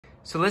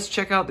So let's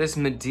check out this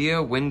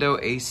Midea window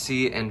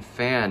AC and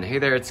fan. Hey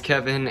there, it's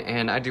Kevin,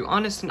 and I do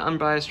honest and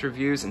unbiased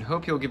reviews and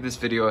hope you'll give this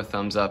video a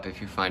thumbs up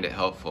if you find it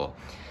helpful.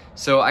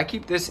 So I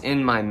keep this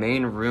in my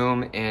main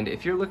room, and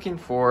if you're looking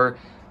for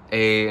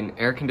an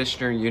air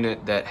conditioner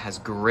unit that has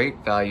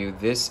great value,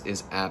 this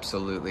is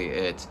absolutely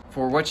it.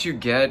 For what you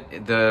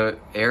get, the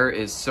air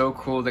is so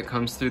cool that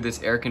comes through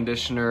this air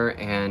conditioner,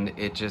 and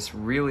it just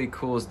really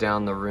cools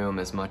down the room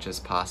as much as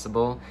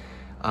possible.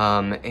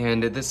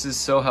 And this is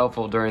so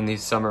helpful during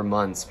these summer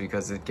months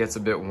because it gets a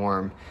bit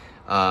warm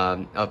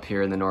up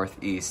here in the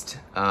Northeast.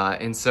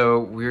 And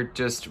so we're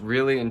just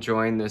really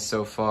enjoying this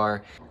so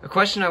far. A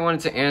question I wanted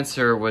to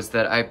answer was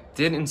that I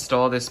did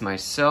install this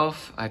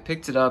myself. I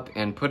picked it up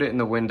and put it in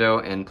the window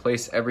and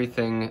placed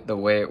everything the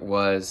way it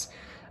was.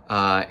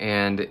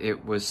 And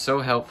it was so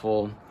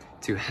helpful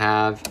to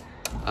have.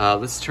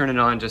 Let's turn it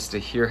on just to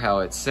hear how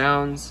it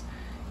sounds.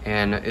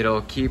 And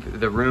it'll keep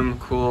the room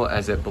cool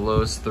as it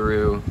blows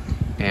through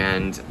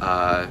and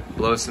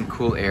blow some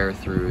cool air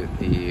through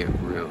the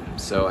room.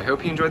 So I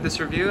hope you enjoyed this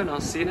review, and I'll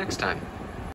see you next time.